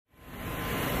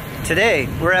Today,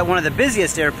 we're at one of the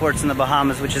busiest airports in the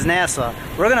Bahamas, which is Nassau.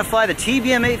 We're going to fly the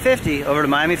TBM 850 over to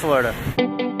Miami, Florida.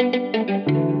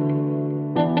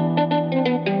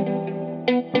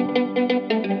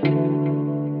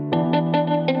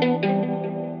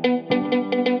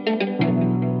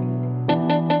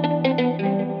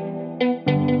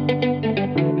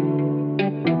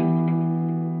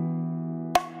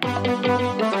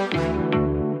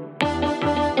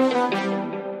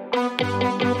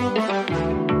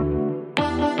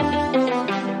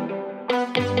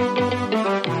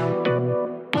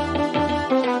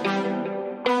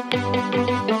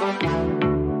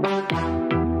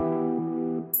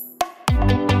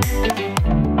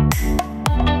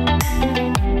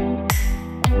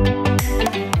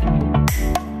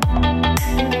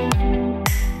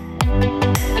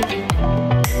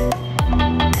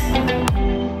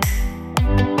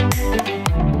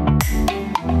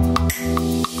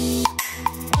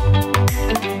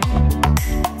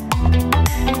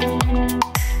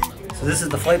 So this is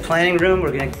the flight planning room.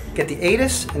 We're going to get the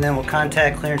ATIS and then we'll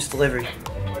contact clearance delivery.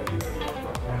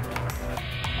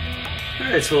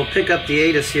 Alright, so we'll pick up the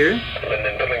ATIS here.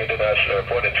 London Building International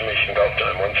Airport, information Gulf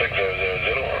time 16000,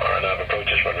 RNAV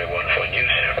approaches runway 14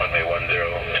 use, runway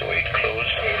 1028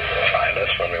 closed, 5 less,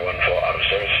 runway 14 out of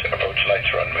service, approach lights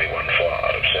runway 14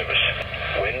 out of service.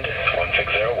 Wind 160,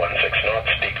 16 knots,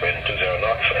 peak wind 20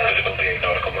 knots, visibility 8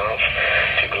 nautical miles,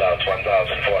 2 clouds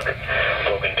 1400,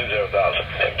 broken 20000,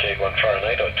 temperature 1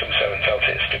 Fahrenheit or 27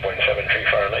 Celsius, 2.73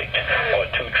 Fahrenheit or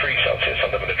 23 Celsius,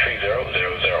 unlimited 3000.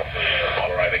 All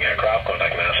arriving aircraft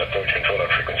contact NASA approach control at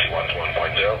frequency 1.0.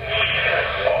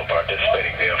 All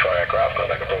participating VFR aircraft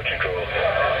contact approach control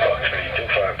approximately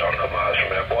 25 nautical miles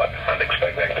from airport and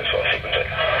expect active for sequencing.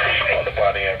 All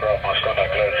departing aircraft must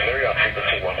contact clearance delivery on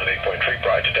frequency 108.3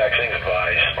 prior to taxiing.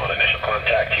 Advise on initial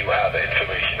contact you have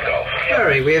information Gulf.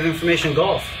 Alright, we have information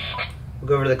Gulf. We'll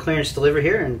go over to the clearance delivery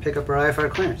here and pick up our IFR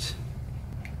clearance.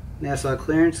 Nassau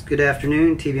clearance, good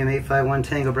afternoon. TBM 851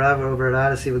 Tango Bravo over at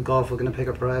Odyssey with Gulf. We're going to pick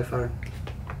up our IFR.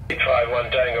 851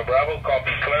 Tango Bravo,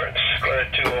 copy clearance.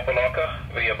 Cleared to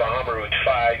Opelika via Bahama Route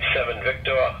 57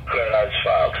 Victor. Cleared as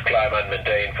filed. Climb and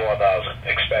maintain 4000.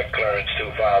 Expect clearance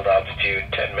to filed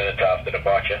altitude 10 minutes after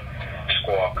departure.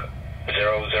 Squawk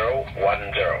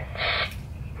 0010.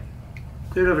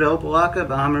 Cleared over to Opelika,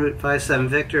 Bahama Route 57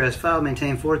 Victor as filed.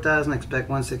 Maintain 4000. Expect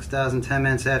 16,000 10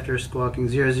 minutes after. Squawking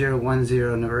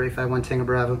 0010. Number 851 Tango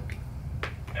Bravo.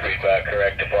 Feedback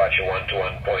correct, departure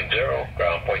 121.0,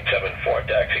 ground point 74,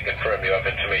 taxi confirm you have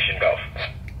information Gulf.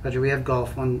 Roger, we have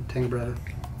Gulf, 1 Tango Bravo.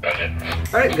 Roger.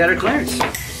 Alright, we got our clearance.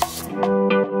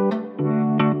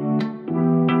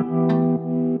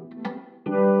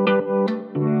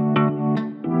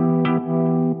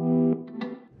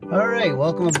 Alright,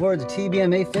 welcome aboard the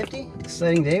TBM 850.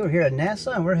 Exciting day, we're here at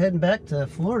Nassau and we're heading back to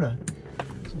Florida.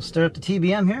 So we'll start up the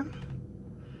TBM here.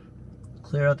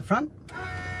 Clear out the front.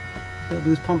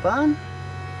 Boost pump on.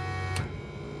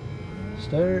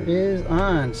 Starter is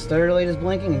on. Starter light is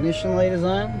blinking. Ignition light is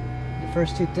on. The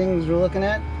first two things we're looking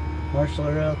at. Marshall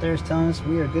out there is telling us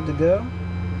we are good to go.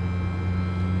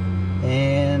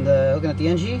 And looking at the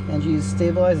NG. NG is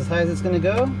stabilized as high as it's going to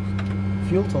go.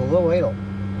 Fuel to low idle.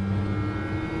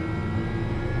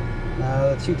 Now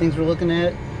the two things we're looking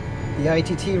at. The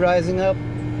ITT rising up.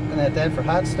 Looking at that for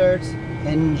hot starts.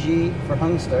 NG for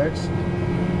hung starts.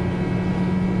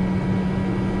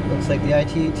 Looks like the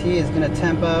ITT is going to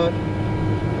temp out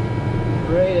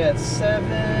right at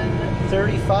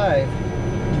 735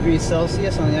 degrees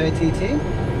Celsius on the ITT.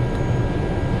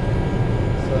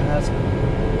 So now it's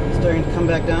starting to come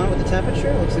back down with the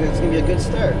temperature. Looks like it's going to be a good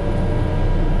start.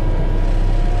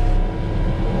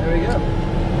 There we go.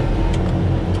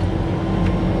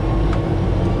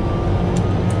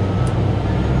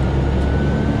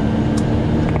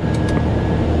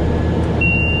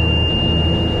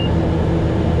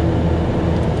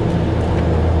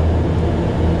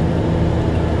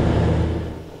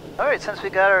 Alright, since we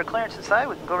got our clearance inside,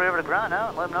 we can go right over to ground now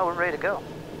and let them know we're ready to go.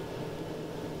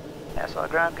 Nassau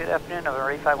ground, good afternoon.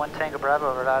 Over 851 Tango Bravo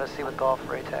over at Odyssey with Gulf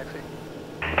for a taxi.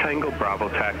 Tango Bravo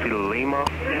taxi Lima,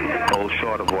 hold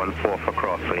short of 14 for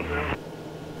crossing.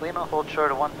 Lima, hold short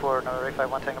of 14, number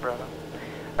 851 Tango Bravo.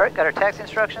 Alright, got our taxi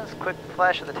instructions, quick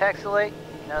flash of the taxi light,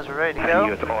 knows we're ready to go.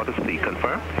 And US Odyssey,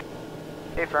 confirm?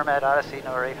 Okay, firm at Odyssey,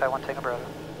 number 851 Tango Bravo.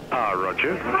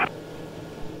 Roger.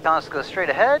 Telling us to go straight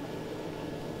ahead.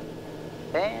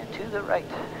 And to the right.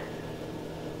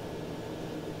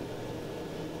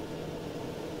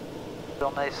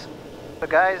 Real nice the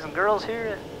guys and girls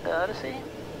here at Odyssey.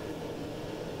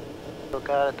 Look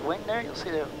out at the wing there, you'll see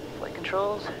the flight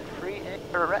controls, free and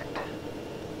direct.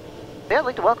 Yeah, I'd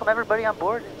like to welcome everybody on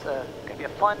board. It's going to be a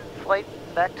fun flight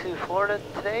back to Florida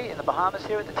today in the Bahamas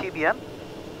here with the TBM.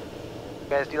 If you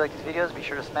guys do like these videos, be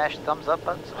sure to smash the thumbs up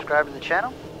button, subscribe to the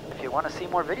channel if you want to see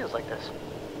more videos like this.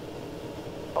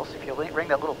 Also, if you ring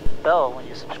that little bell when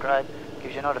you subscribe, it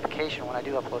gives you a notification when I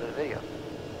do upload a video.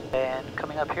 And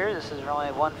coming up here, this is runway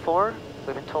 14.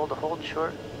 We've been told to hold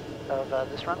short of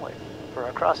this runway for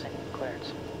our crossing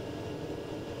clearance.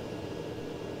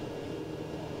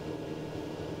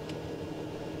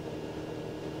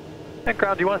 And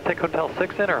ground, do you want to take Hotel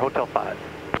 6 in or Hotel 5?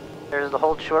 There's the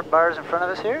hold short bars in front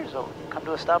of us here, so come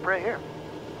to a stop right here.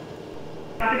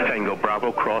 Tango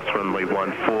Bravo, cross runway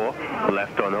 14,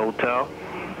 left on hotel.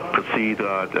 Proceed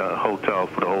hotel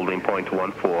for the holding point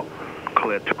 14.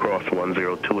 Cleared to cross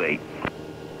 1028.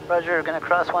 Roger, we're going to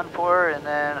cross 14 and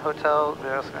then hotel,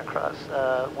 we're also going to cross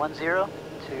 10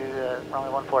 to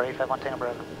runway 14, 851 Tango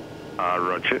Bravo.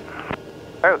 Roger.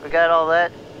 Alright, we got all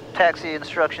that taxi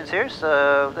instructions here,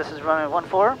 so this is runway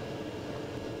 14.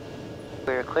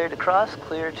 We're clear to cross,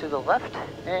 clear to the left,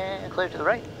 and clear to the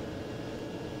right.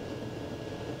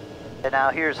 And now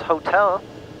here's hotel,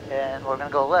 and we're going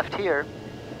to go left here.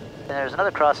 And there's another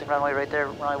crossing runway right there,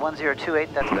 runway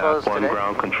 1028, that's closed today.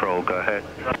 Ground control, go ahead.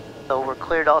 So we're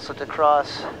cleared also to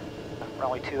cross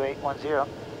runway 2810,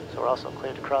 so we're also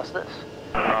cleared to cross this.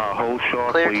 Hold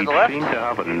short, Clear we to the left, seem to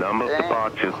have a number of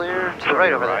departures. Clear to the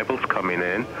right over there. Arrivals coming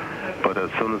in, but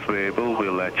as soon as we're able,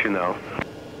 we'll let you know.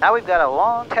 Now we've got a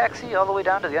long taxi all the way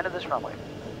down to the end of this runway.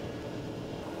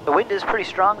 The wind is pretty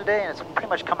strong today, and it's pretty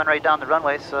much coming right down the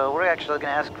runway, so we're actually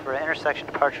going to ask for an intersection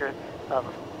departure of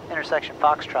intersection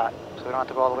Foxtrot, so we don't have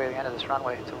to go all the way to the end of this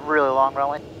runway. It's a really long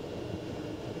runway.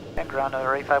 And ground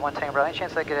over 851 Tango Bravo. Any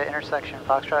chance I get an intersection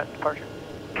Foxtrot departure?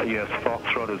 Yes,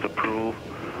 Foxtrot is approved.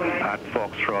 At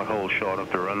Foxtrot, hold short of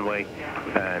the runway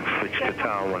and switch to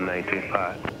tower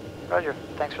 195. Roger,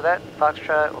 thanks for that.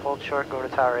 Foxtrot will hold short, go to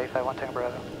tower 851 Tango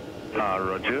Bravo.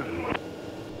 Roger.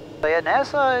 So yeah,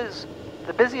 Nassau is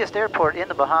the busiest airport in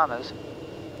the Bahamas.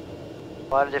 A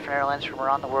lot of different airlines from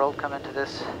around the world come into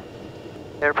this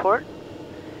airport.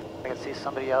 I can see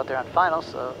somebody out there on final,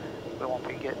 so we won't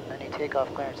be getting any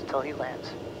takeoff clearance until he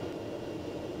lands.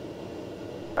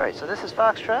 Alright, so this is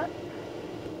Foxtrot.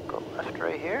 Go left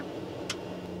right here.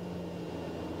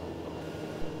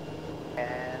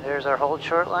 And there's our hold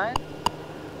short line.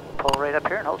 Pull right up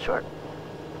here and hold short.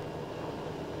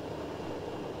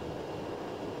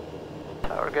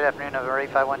 Tower, good afternoon, November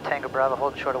 851 Tango Bravo,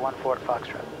 hold short of 14 at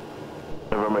Foxtrot.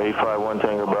 November 851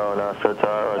 Tango Bravo, Nassau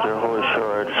Tower, Roger, hold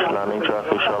short, landing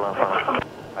traffic, shoreline final.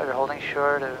 Roger, holding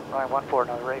short of runway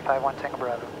 14, November 851 Tango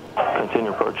Bravo.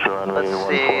 Continue approach runway 14. Let's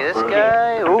see, this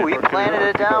guy, ooh, he planted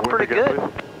it down pretty good.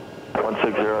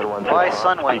 160 to 160.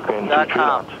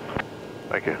 Whysunwing.com.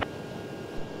 Thank you.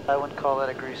 I wouldn't call that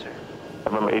a greaser.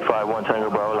 November 851 Tango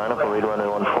Bravo, line up and read runway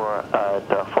 14 at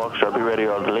Foxtrot. Be ready,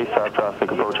 all delay stop traffic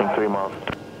approaching 3 miles.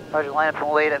 Roger, line up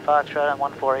and wait at Foxtrot on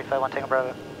 14, 851 Tango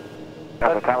Bravo.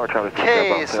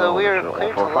 Okay, so we are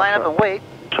cleared to line up and wait.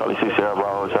 Charlie C. Sierra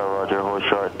Bravo, Hotel Roger, hold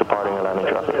short, departing and landing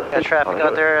traffic. Got traffic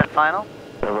out there at final.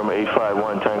 November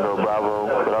 851 Tango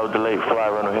Bravo, without delay, fly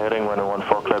runway heading, runway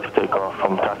 14 clear for takeoff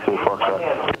from taxi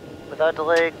Foxtrot. Without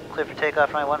delay, clear for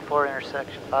takeoff, runway 14,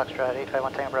 intersection Foxtrot,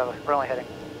 851 Tango Bravo, runway heading.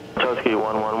 Chelsea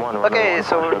 111. Okay,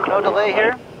 so no delay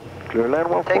here. Clear land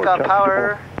 14. Takeoff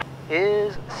power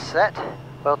is set.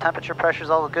 Oil temperature pressure is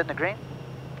all good in the green.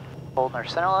 Holding our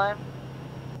center line.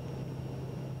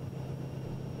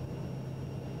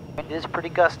 Wind is pretty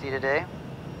gusty today.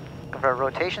 Looking for our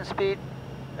rotation speed.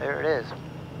 There it is.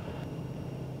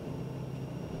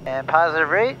 And positive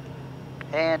rate.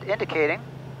 And indicating.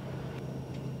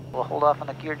 We'll hold off on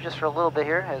the gear just for a little bit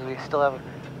here as we still have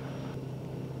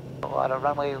a lot of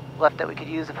runway left that we could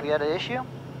use if we had an issue.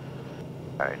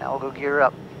 Alright, now we'll go gear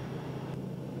up.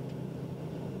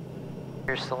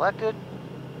 Gear selected.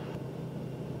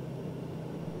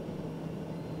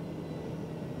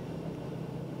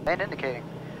 And indicating.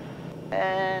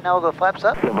 And now we'll go flaps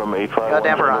up. November 851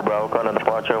 Tango Bravo, on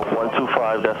departure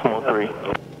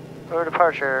 125.3. For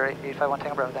departure, 851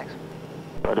 Tango Bravo, thanks.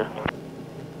 Roger.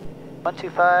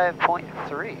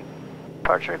 125.3.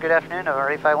 Departure, good afternoon,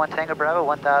 November 851 Tango Bravo,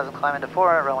 1000 climb into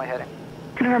 4, runway heading.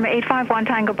 November 851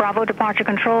 Tango Bravo, departure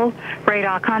control,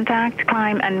 radar contact,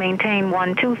 climb and maintain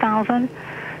 2000.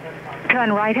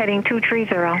 Turn right heading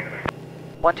 230.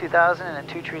 12000 and then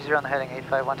 230 on the heading,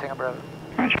 851 Tango Bravo.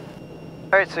 Roger.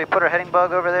 Alright, so we put our heading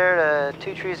bug over there to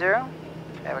 230,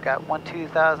 and we got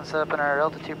 12000 set up in our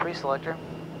altitude pre-selector.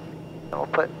 And we'll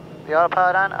put the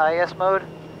autopilot on, IS mode,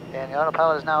 and the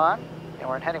autopilot is now on, and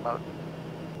we're in heading mode.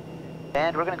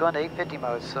 And we're going to go into 850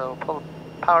 mode, so pull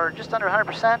the power just under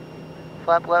 100%,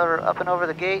 flap lever up and over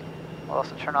the gate. We'll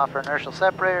also turn off our inertial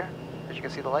separator. As you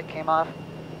can see, the light came off.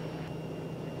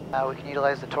 Now we can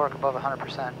utilize the torque above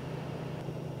 100%.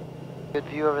 Good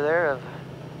view over there of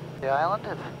the island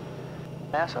of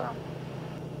Nassau.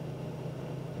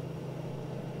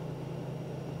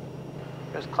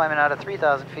 Just climbing out at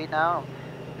 3,000 feet now.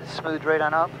 It's smoothed right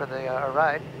on up for the our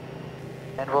ride.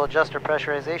 And we'll adjust our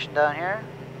pressurization down here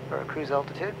for our cruise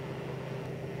altitude.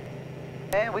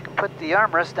 And we can put the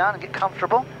armrest down and get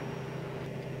comfortable.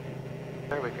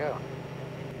 There we go.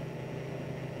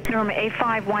 Norm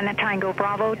 851 Tango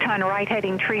Bravo, turn right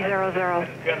heading 300.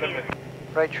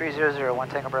 Right 300, 1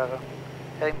 Tango Bravo.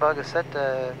 Heading bug is set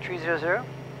to 300.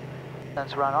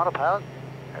 Since we're on autopilot,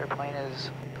 airplane is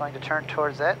going to turn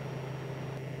towards that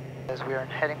as we are in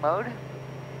heading mode.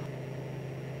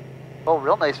 Oh,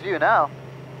 real nice view now.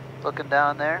 Looking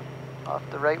down there off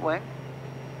the right wing.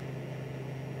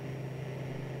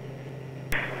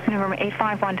 November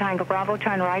 851 Tango Bravo,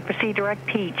 turn right, proceed direct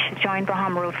Peach, join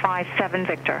Bahama Route 57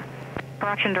 Victor.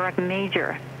 Correction, direct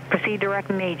Major, proceed direct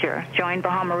Major, join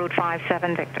Bahama Route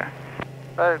 57 Victor.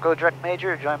 Right, go direct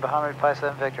Major, join Bahama Route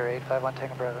 57 Victor, 851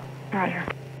 Tango Bravo. Roger.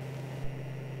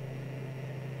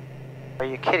 Are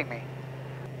you kidding me?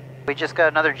 We just got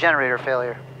another generator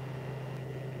failure.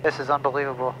 This is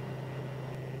unbelievable.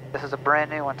 This is a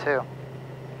brand new one too.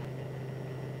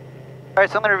 Alright,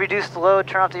 so I'm going to reduce the load,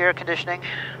 turn off the air conditioning.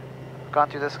 I've gone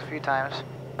through this a few times.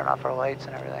 Turn off our lights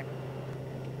and everything.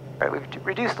 Alright, we've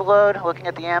reduced the load, looking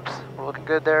at the amps. We're looking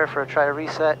good there for a try to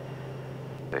reset.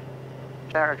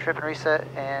 Generator trip and reset,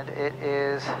 and it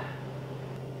is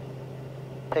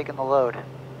taking the load.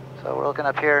 So we're looking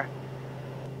up here.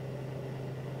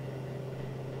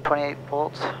 28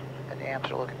 volts, and the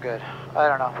amps are looking good. I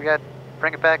don't know, we got to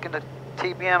bring it back into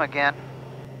TBM again.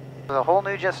 With a whole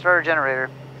new jet starter generator.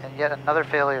 And yet another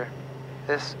failure.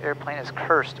 This airplane is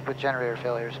cursed with generator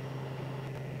failures.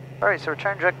 Alright, so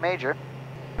return direct Major.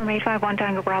 851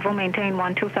 Tango Bravo, maintain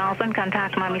 12000,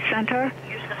 contact Miami Center,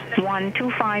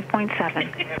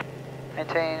 125.7.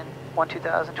 Maintain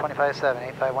 12000, 25.7,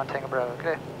 851 Tango Bravo,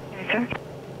 okay. Yes, sir.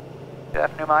 Good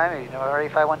afternoon, Miami. Number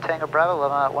 851 Tango Bravo,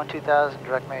 level out 12000,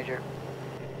 direct Major.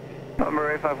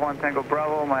 Number 851 Tango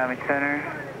Bravo, Miami Center.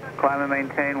 Climb and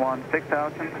maintain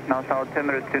 16,000, now solid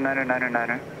altimeter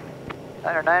 2999er.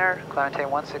 9er, climb and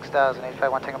maintain 16,000,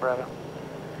 851 Tango Bravo.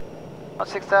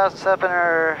 16,000 set up in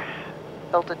our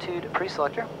altitude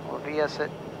pre-selector. We'll VS at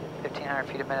 1,500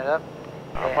 feet a minute up.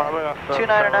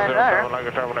 2999er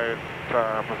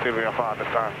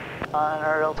on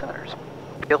our altimeters.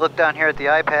 You look down here at the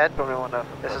iPad.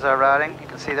 This is our routing. You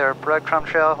can see their breadcrumb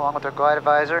trail along with our glide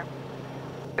advisor.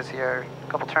 You can see our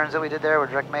couple turns that we did there. We're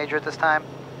direct Major at this time.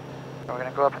 We're going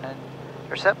to go up and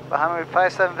intercept Bahama Route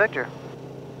 57 Victor.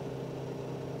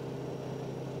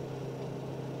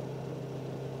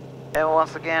 And we'll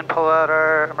once again pull out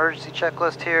our emergency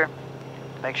checklist here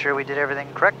to make sure we did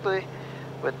everything correctly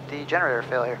with the generator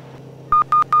failure.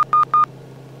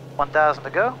 1,000 to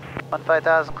go,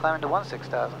 15,000 climbing to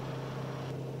 16,000.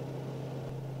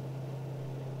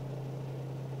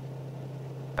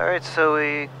 Alright, so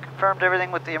we confirmed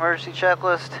everything with the emergency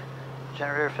checklist.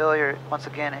 Generator failure, once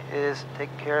again, is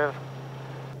taken care of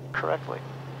correctly.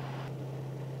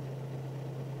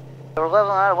 So we're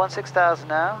leveling out at 16,000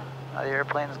 now. The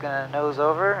airplane is going to nose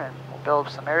over and we'll build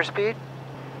up some airspeed.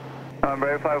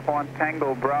 Number 851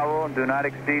 Tango Bravo, do not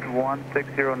exceed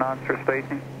 160 knots for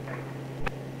spacing.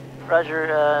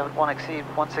 Roger, won't exceed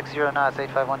 160 knots,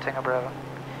 851 Tango Bravo.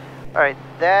 Alright,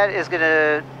 that is going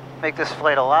to make this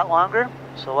flight a lot longer,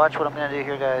 so watch what I'm going to do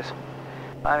here, guys.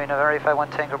 I mean, November 851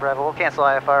 Tango Bravo. We'll cancel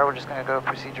IFR. We're just going to go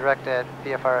proceed direct at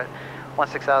VFR at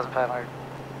 16,500.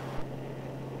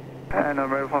 And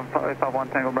number 851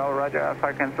 Tango Bravo, roger.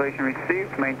 IFR cancellation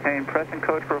received. Maintain present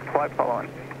code for flight following.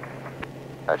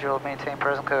 Roger, we'll maintain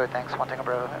present code. Thanks, 1 Tango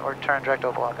Bravo. Or turn direct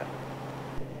Opelika.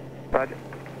 Roger.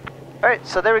 Alright,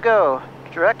 so there we go.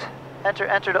 Direct. Enter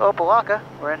to Opelika.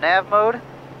 We're in nav mode.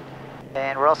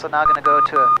 And we're also now going to go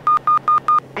to a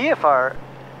VFR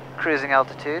cruising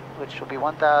altitude, which will be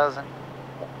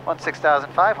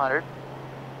 16,500.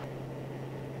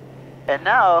 And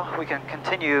now we can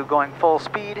continue going full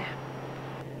speed.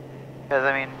 Because,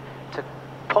 I mean, to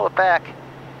pull it back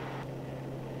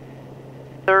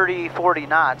 30, 40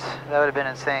 knots, that would have been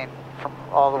insane from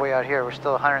all the way out here. We're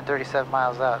still 137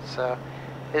 miles out. So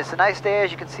it's a nice day,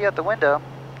 as you can see out the window.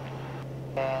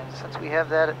 And since we have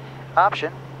that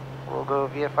option, we'll go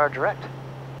VFR direct.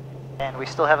 And we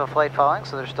still have a flight following,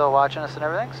 so they're still watching us and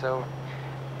everything, so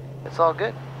it's all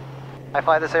good. I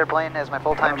fly this airplane as my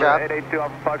full-time job. 882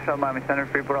 Alpha Foxtrot, Miami Center,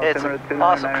 Freeport, It's an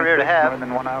awesome career to have. more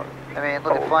than 1 hour. I mean,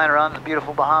 look at flying around the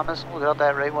beautiful Bahamas. Look at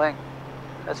that right wing.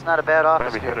 That's not a bad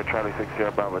office Miami Center, view. Charlie 60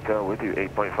 Bravo Hotel with you,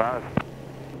 8.5.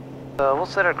 So we'll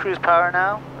set our cruise power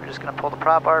now. We're just going to pull the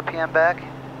prop RPM back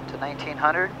to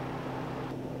 1900.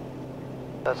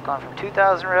 So it's gone from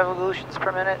 2,000 revolutions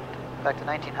per minute back to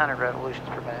 1,900 revolutions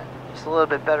per minute. Just a little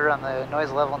bit better on the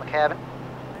noise level in the cabin.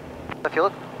 If you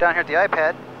look down here at the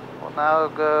iPad, we'll now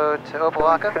go to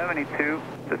Opelika. 72,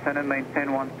 descend and maintain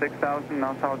 16,000,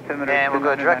 now altimeter. And we'll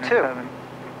go direct to.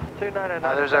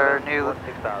 There's our new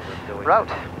route,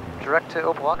 direct to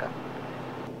Opelika.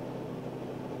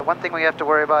 The one thing we have to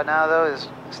worry about now, though, is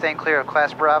staying clear of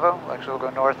Class Bravo. Actually, we'll go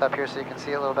north up here so you can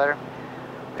see it a little better.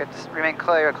 We have to remain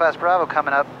clear of Class Bravo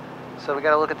coming up, so we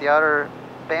got to look at the outer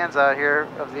bands out here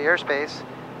of the airspace,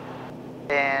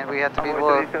 and we have to be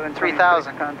below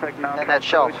 3,000 and that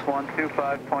shelf.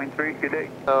 125.3, good day.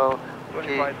 So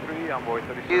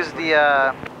if you use the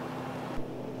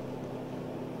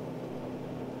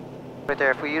right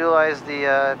there, if we utilize the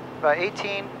about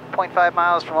 18.5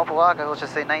 miles from Opelika, let's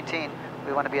just say 19,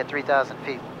 we want to be at 3,000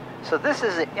 feet. So this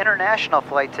is an international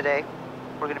flight today.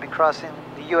 We're going to be crossing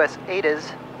the US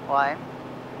ADAS line,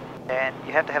 and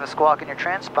you have to have a squawk in your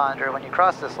transponder when you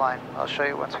cross this line. I'll show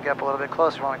you once we get up a little bit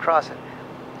closer when we cross it.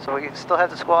 So we still have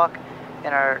the squawk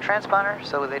in our transponder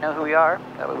so they know who we are,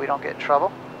 that way we don't get in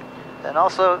trouble. And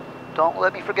also, don't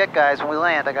let me forget, guys, when we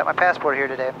land, I got my passport here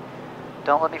today.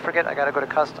 Don't let me forget, I got to go to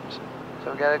customs.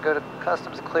 So we got to go to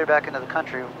customs and clear back into the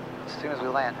country as soon as we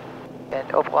land. And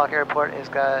Opelika Airport is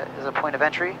a point of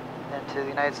entry into the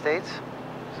United States.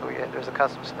 So there's a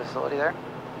customs facility there.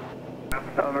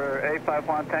 Over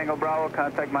 851 Tango Bravo,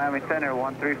 contact Miami Center,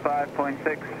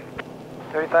 135.6.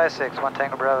 35.6, 1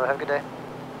 Tango Bravo, have a good day.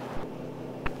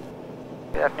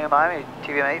 Good afternoon, Miami,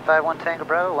 TBM 851 Tango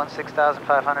Bravo,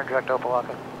 16,500, direct to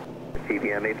Opelika.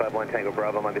 TBM 851 Tango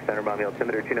Bravo, Miami Center, Miami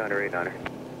altimeter 298.9er.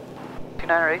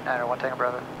 298.9er, 1 Tango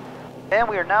Bravo. And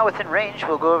we are now within range.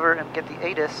 We'll go over and get the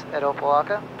ATIS at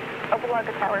Opelika.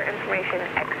 Opelika Tower information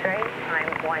X-ray, time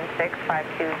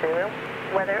 16520 Zulu.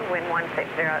 Weather, wind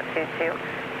 160 at 22.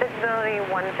 Visibility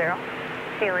 10.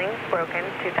 Ceiling, broken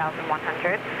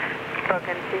 2,100.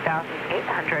 Broken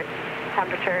 2,800.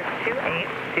 Temperature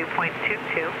 28, dew point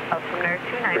 22. Altimeter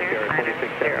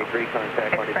 29990.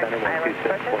 Contact Miami Center, Island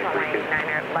Sources, runway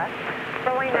 9er left.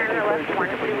 Runway 9er left,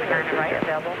 12 9er right,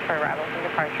 available for arrivals and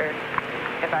departures.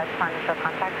 Advise upon initial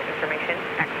contact, information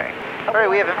X-ray. Alright,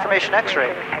 we have information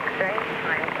X-ray. X-ray,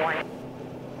 time 1.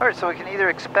 Alright, so we can either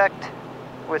expect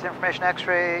with information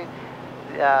X-ray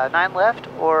 9 left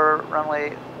or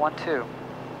runway 12.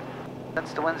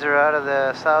 Since the winds are out of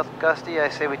the south gusty, I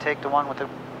say we take the one with the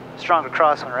stronger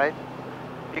crosswind, right?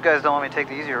 You guys don't want me to take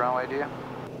the easier runway, do you?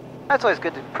 That's always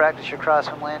good to practice your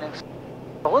crosswind landings.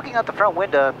 But looking out the front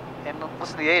window and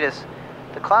listen to the ATIS,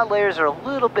 the cloud layers are a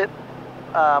little bit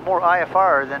more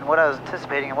IFR than what I was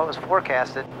anticipating and what was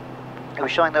forecasted. It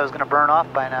was showing that it was going to burn off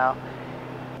by now.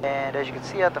 And as you can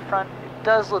see out the front, it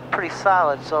does look pretty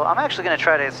solid. So I'm actually going to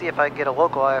try to see if I can get a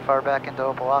local IFR back into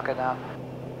Opelika now.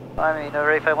 I mean,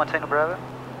 over 851 Tango Bravo.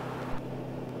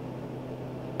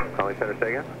 Calling Center,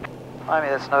 say again. I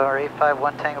mean, that's no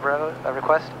 851 Tango Bravo, a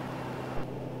request.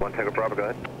 1 Tango Bravo, go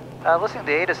ahead. Listening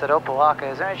to the ATIS at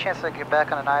Opelika, is there any chance I can get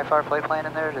back on an IFR flight plane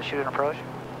in there to shoot an approach?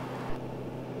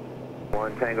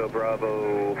 1 Tango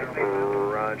Bravo,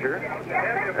 roger.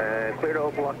 Clear to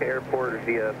Opelika Airport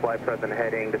via flight present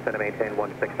heading, descend and maintain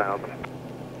 16,000.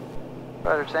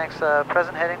 Roger, thanks.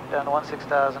 Present heading down to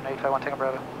 16,000, 851 Tango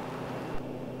Bravo.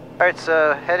 Alright,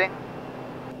 so heading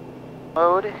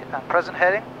mode on present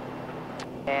heading,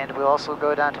 and we'll also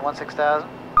go down to 16,000.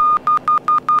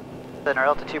 Then our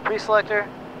altitude pre-selector,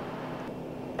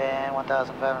 and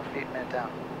 1,500 feet a minute down.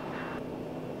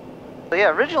 So yeah,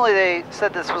 originally they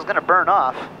said this was going to burn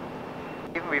off,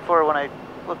 even before when I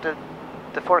looked at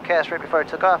the forecast right before I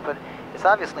took off, but it's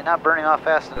obviously not burning off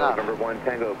fast enough. Number 1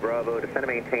 Tango Bravo, descend and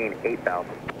maintain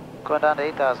 8,000. Going down to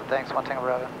 8,000, thanks, 1 Tango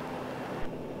Bravo.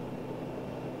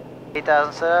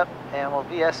 8,000 set up, and we'll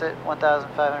VS it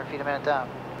 1,500 feet a minute down.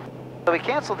 So we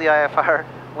canceled the IFR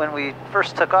when we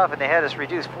first took off, and they had us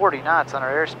reduce 40 knots on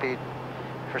our airspeed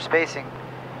for spacing.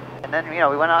 And then, you know,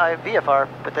 we went on VFR,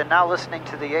 but then now listening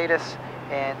to the ATIS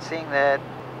and seeing that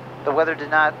the weather did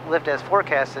not lift as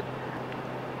forecasted,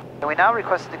 and we now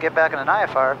requested to get back in an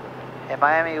IFR, and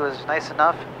Miami was nice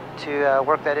enough to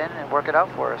work that in and work it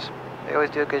out for us. They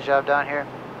always do a good job down here.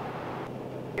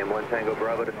 And 1 Tango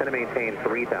Bravo, descend and maintain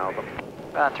 3,000.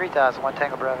 3,000, 1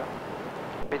 Tango Bravo.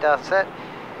 3,000 set.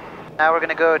 Now we're going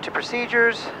to go to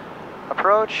procedures,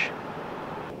 approach,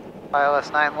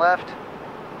 ILS 9 left.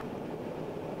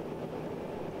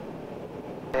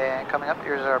 And coming up,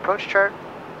 here's our approach chart.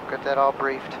 Get that all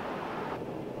briefed.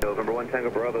 November 1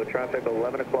 Tango Bravo, traffic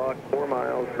 11 o'clock, 4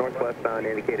 miles, northwestbound,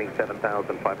 indicating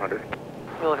 7,500.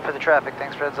 We're looking for the traffic.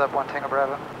 Thanks for heads up, 1 Tango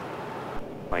Bravo.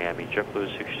 Miami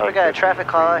JetBlue 16. Oh, we got a traffic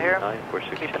call out here.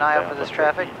 Keep an eye out for this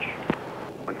traffic.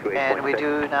 And we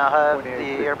do now have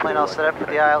the airplane all set up for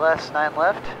the ILS 9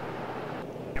 left.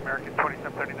 American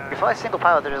 2739. You fly single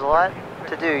pilot, there's a lot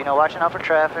to do. You know, watching out for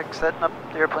traffic, setting up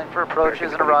the airplane for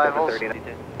approaches and arrivals,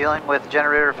 dealing with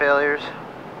generator failures,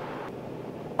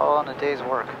 all in a day's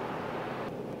work.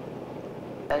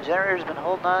 And the generator's been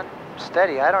holding on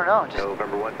steady. I don't know. Just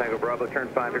November 1 Tango Bravo, turn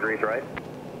 5 degrees right.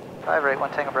 5 right,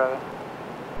 1 Tango Bravo.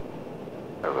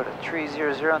 We'll go to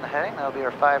 300 on the heading. That'll be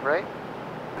our 5 right.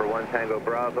 For 1 Tango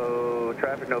Bravo,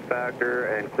 traffic no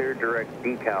factor and clear direct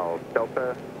decals.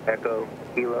 Delta, Echo,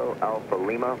 Kilo, Alpha,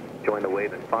 Lima. Join the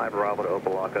wave in 5, Bravo to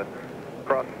Opelika.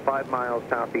 Cross 5 miles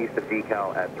southeast of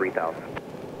decal at 3,000.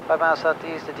 5 miles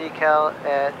southeast of decal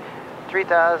at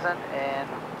 3,000, and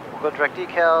we'll go direct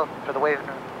decal for the wave in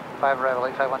 5 arrival,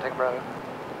 851 Tango Bravo.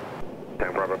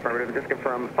 Tango Bravo, affirmative. Just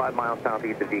confirm 5 miles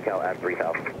southeast of decal at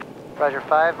 3,000. Roger,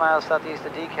 5 miles southeast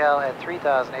of decal at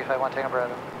 3,000, 851 Tango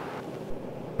Bravo.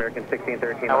 American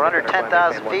 1613. Now we're under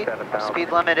 10,000 feet. Our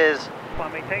speed limit is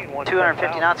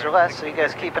 250 knots or less, so you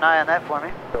guys keep an eye on that for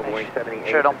me. Make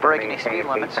sure I don't break any speed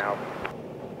limits.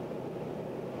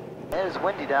 It is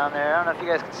windy down there. I don't know if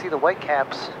you guys can see the white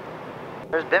caps.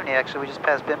 There's Bimini, actually. We just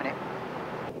passed Bimini.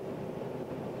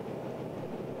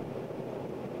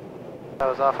 That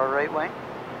was off our right wing.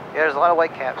 Yeah, there's a lot of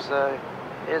white caps. It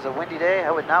is a windy day.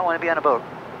 I would not want to be on a boat.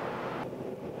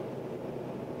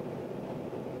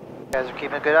 You guys are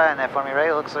keeping a good eye on that for me, right?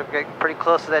 It looks like we're getting pretty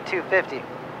close to that 250.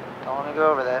 Don't let me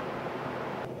go over that.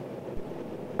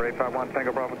 851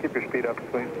 Tango Bravo, keep your speed up,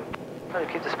 please. Try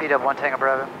to keep the speed up, 1 Tango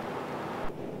Bravo.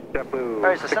 JetBlue.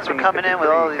 Alright, so since we're coming in with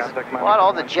all these,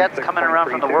 all the jets coming around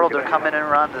from the world, they're coming in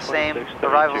around the same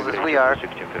arrivals as we are.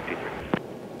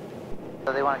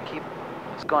 So they want to keep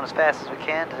us going as fast as we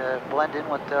can to blend in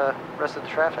with the rest of the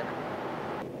traffic.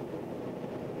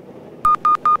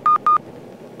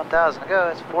 1,000 to go,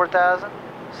 that's 4,000,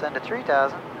 send to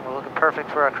 3,000, and we're looking perfect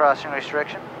for our crossing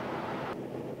restriction.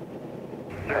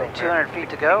 Alright, 200 feet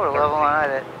to go, we're level on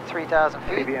at 3,000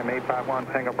 feet. TBM 851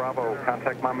 Tango Bravo,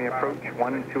 contact Miami approach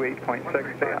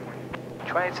 128.6, stay up.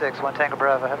 26, 1 Tango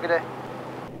Bravo, have a good day.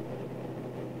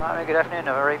 Miami, good afternoon,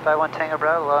 November 851 Tango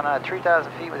Bravo, level on at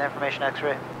 3,000 feet with information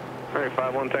X-ray.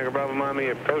 851 Tango Bravo, Miami,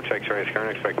 approach X-ray,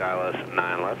 current expect ILS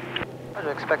 9 left. I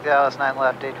would expect the ILS 9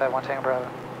 left, 851 Tango Bravo.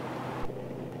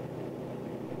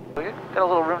 We got a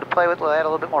little room to play with. We'll add a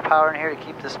little bit more power in here to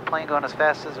keep this plane going as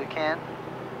fast as we can.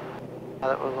 Now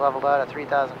that we're leveled out at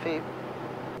 3,000 feet.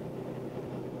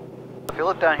 If you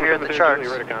look down here at the charts,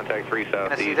 you're going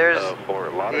to see there's the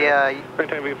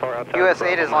US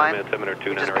 8 is line.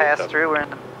 We just passed through. We're in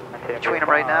between them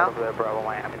right now.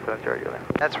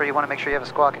 That's where you want to make sure you have a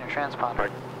squawk in your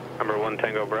transponder. Number 1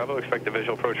 Tango Bravo, expect a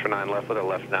visual approach for 9 left with a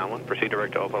left downwind. Proceed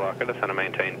direct to Opelika, descend and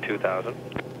maintain 2,000.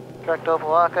 Direct to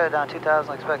Opelika, down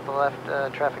 2,000, expect the left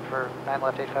traffic for 9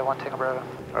 left, 851 Tango Bravo.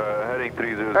 Heading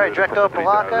 30. Alright, direct to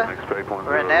Opelika,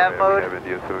 we're in nav mode,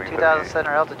 2,000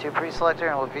 center altitude pre-selector,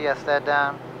 and we'll VS that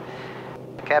down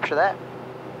to capture that.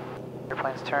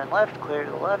 Airplanes turn left, clear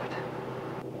to the left.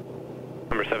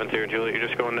 Number 70, Juliet, you're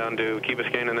just going down to Key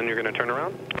Biscayne and then you're going to turn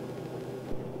around?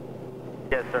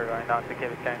 Yes, sir, going down to Key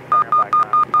Biscayne, turning back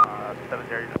now,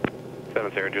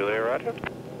 70. Juliet, roger.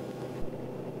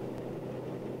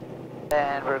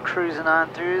 And we're cruising on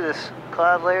through this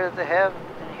cloud layer that they have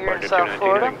in here in South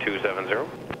Florida. 270.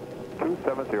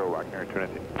 270, Wagner,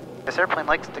 Trinity. This airplane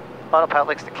autopilot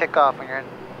likes to kick off when you're in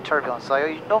turbulence. So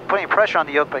you don't put any pressure on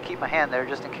the yoke, but I keep my hand there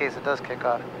just in case it does kick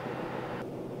off.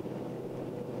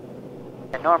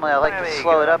 And normally I like to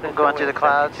slow it up and go into the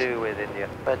clouds,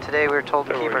 but today we were told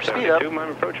to keep our speed up.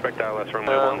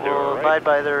 We'll abide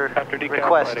by their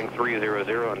request. Heading 300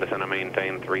 and descend and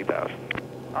maintain 3,000.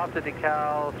 After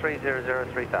decal 300,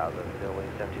 3,000, still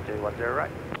wind 7210 right.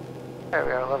 There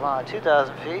we are, level on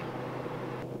 2,000 feet.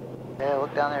 Yeah,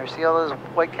 look down there, see all those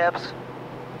white caps?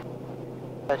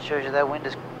 That shows you that wind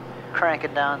is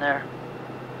cranking down there.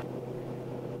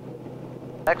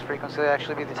 Next frequency will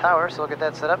actually be the tower, so we'll get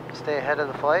that set up to stay ahead of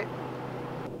the flight.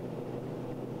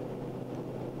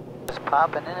 Just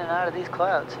popping in and out of these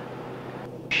clouds.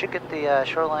 Should get the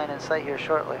shoreline in sight here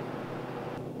shortly.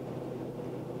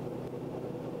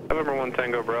 November 1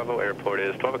 Tango Bravo, airport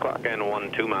is 12 o'clock and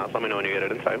 12 miles. Let me know when you get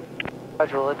it inside.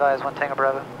 Roger, we'll advise 1 Tango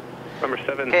Bravo. Number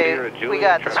 7, okay, we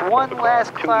got this one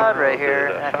last cloud right here,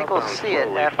 and I think we'll see it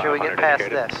after we get past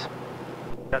this.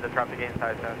 Got the traffic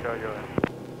inside, so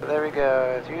So there we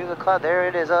go, through the cloud, there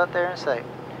it is out there in sight.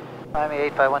 Miami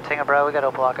 851 Tango Bravo, we got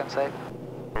Opelika in sight.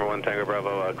 Number 1 Tango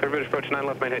Bravo, clear bridge approach 9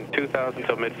 left, maintain 2000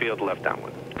 till midfield, left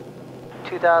downwind.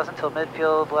 2000 till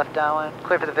midfield, left downwind.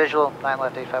 Clear for the visual, 9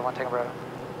 left, 851 Tango Bravo.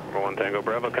 Number 1 Tango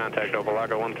Bravo, contact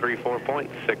Opalaca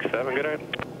 134.67, good night.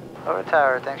 Over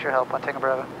tower, thanks for your help, 1 Tango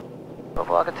Bravo.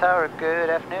 Opalaca Tower, good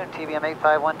afternoon. TBM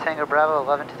 851 Tango Bravo,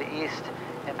 11 to the east,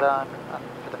 inbound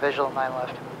for the visual, 9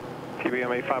 left.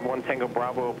 TBM 851 Tango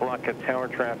Bravo, Opalaca Tower,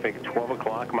 traffic 12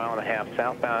 o'clock, mile and a half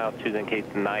southbound, altitude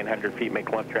indicates 900 feet,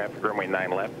 make left traffic, runway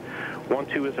 9 left.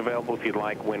 12 is available if you'd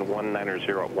like, wind 1990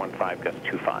 at 15, gust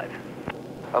 25.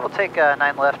 I will take 9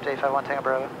 left, 851 Tango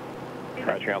Bravo.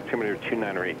 Roger, altimeter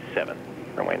 2987,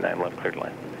 runway 9 left, clear to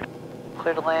land.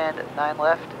 Clear to land, 9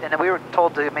 left, and then we were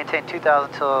told to maintain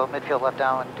 2000 till midfield left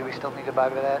downwind. Do we still need to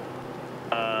abide by that?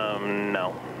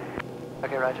 No.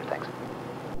 Okay, roger, thanks.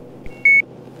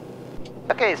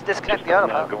 Okay, it's disconnect the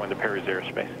autopilot. Go into Perry's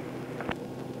airspace.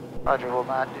 Roger, will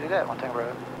not do that, 1 Tango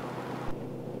Bravo.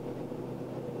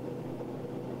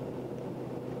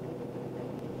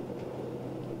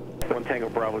 One Tango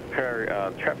Bravo, Perry,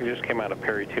 traffic just came out of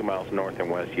Perry 2 miles north and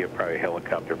west. You have probably a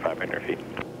helicopter 500 feet.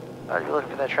 Roger, you're looking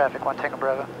for that traffic, 1 Tango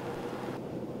Bravo.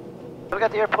 We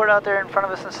got the airport out there in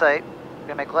front of us in sight. We're going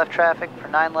to make left traffic for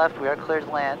 9 left. We are cleared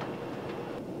to land.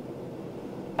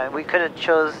 And we could have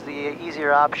chose the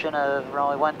easier option of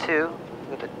runway 12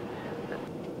 with the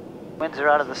winds are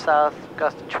out of the south,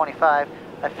 gusting 25.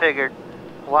 I figured,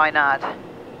 why not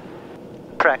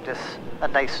practice a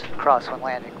nice crosswind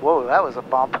landing? Whoa, that was a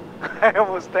bump. I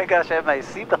almost think I should have my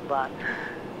seatbelt on.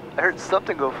 I heard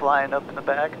something go flying up in the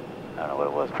back. I don't know what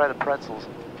it was, probably the pretzels.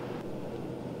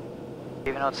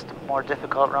 Even though it's the more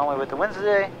difficult runway with the winds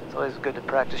today, it's always good to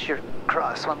practice your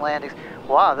crosswind landings.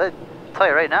 Wow, I'll tell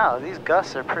you right now, these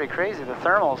gusts are pretty crazy. The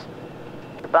thermals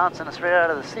are bouncing us right out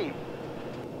of the seat.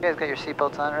 You guys got your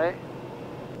seatbelts on, right?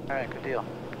 Alright, good deal.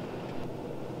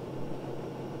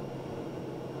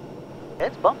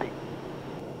 It's bumpy.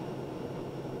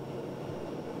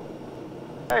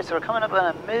 Alright, so we're coming up on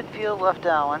a midfield left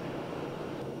downwind.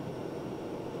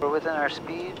 We're within our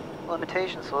speed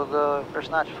limitation, so we'll go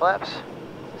first notch flaps.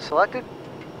 Selected.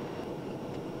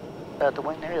 At the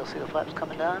wing there, you'll see the flaps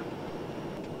coming down.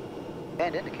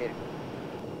 And indicator.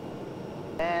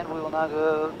 And we will now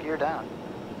go gear down.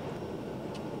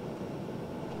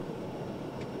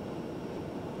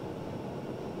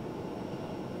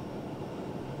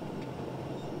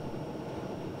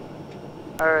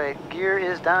 Alright, gear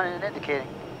is down and indicating.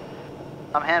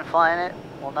 I'm hand flying it.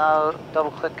 We'll now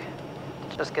double click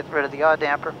to just get rid of the yaw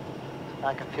damper. So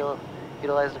I can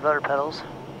utilize the rudder pedals.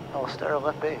 I will start our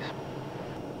left base.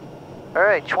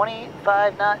 Alright,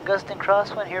 25 knot gusting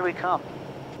crosswind, here we come.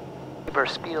 Keep our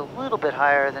speed a little bit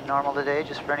higher than normal today,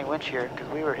 just for any wind shear, because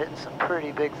we were hitting some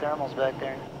pretty big thermals back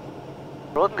there.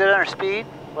 We're looking good on our speed.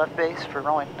 Left base for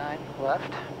runway 9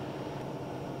 left.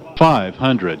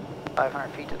 500. 500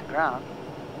 feet to the ground.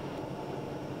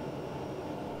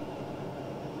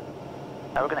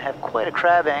 Now we're going to have quite a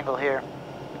crab angle here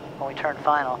when we turn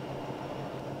final.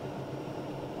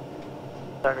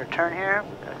 Start our turn here.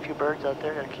 Got a few birds out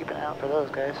there. Got to keep an eye out for those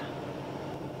guys.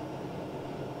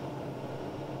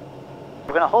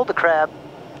 We're going to hold the crab.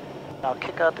 I'll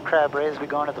kick out the crab right as we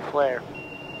go into the flare.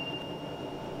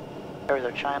 There's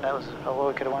our chime. That was how low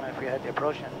we could have went if we had the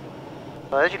approach in.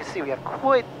 So as you can see, we have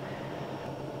quite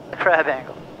a crab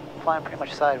angle. Flying pretty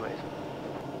much sideways.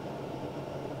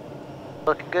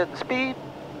 Looking good in speed.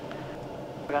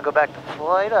 We're going to go back to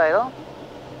flight idle.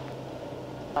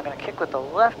 I'm going to kick with the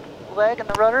left leg in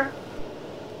the rudder.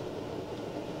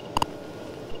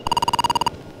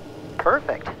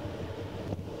 Perfect.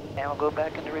 And we'll go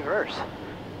back into reverse.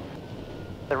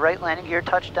 The right landing gear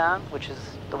touchdown, which is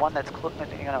the one that's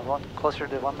one closer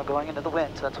to the one going into the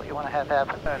wind, so that's what you want to have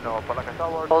happen.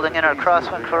 Holding in our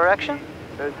crosswind correction.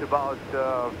 It's about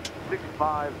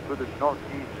 6.5 to the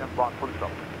northeast and about full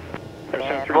stop.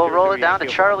 And we'll roll it down to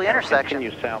Charlie intersection.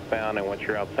 Continue southbound, and once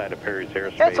you're outside of Perry's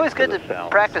airspace, yeah, it's always good to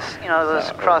practice, those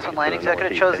crosswind landings. I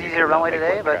could have chose the easier runway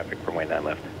today, but traffic from way 9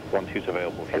 left. 12's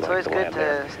available. It's always good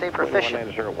to stay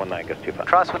proficient.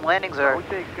 Crosswind landings are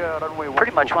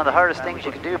pretty much one of the hardest things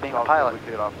you can do being a pilot.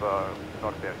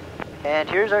 And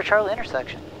here's our Charlie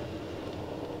intersection.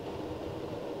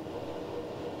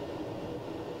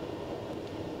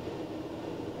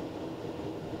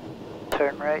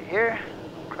 Turn right here.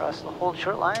 Across the hold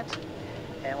short lines,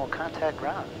 and we'll contact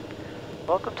ground.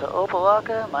 Welcome to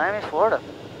Opalaca, Miami, Florida.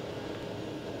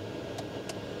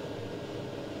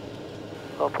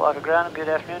 Opalaca ground, good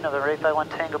afternoon. November 851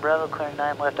 Tango Bravo, clearing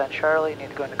 9 left on Charlie. Need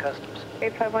to go into customs.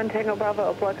 851 Tango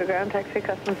Bravo, Opalaca ground, taxi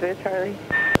customs via Charlie.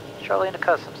 Charlie into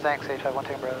customs, thanks. 851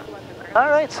 Tango Bravo.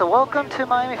 Alright, so welcome to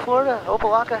Miami, Florida,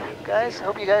 Opa-locka, guys.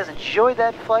 Hope you guys enjoyed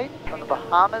that flight from the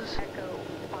Bahamas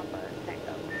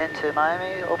into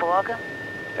Miami, Opa-locka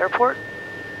Airport.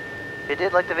 If you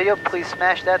did like the video, please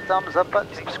smash that thumbs up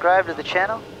button, subscribe to the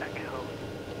channel.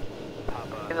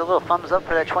 Give it a little thumbs up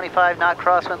for that 25-knot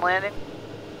crosswind landing.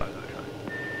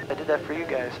 I did that for you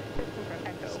guys.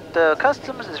 The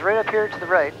customs is right up here to the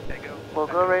right. We'll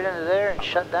go right into there and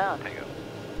shut down.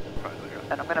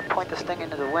 And I'm going to point this thing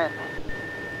into the wind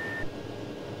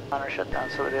on our shutdown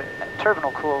so that the turbine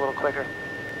will cool a little quicker.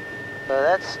 So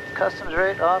that's customs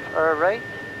right off our right.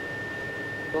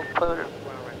 We'll put it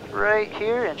right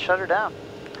here and shut her down.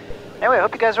 Anyway, I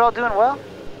hope you guys are all doing well.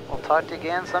 We'll talk to you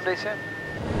again someday soon.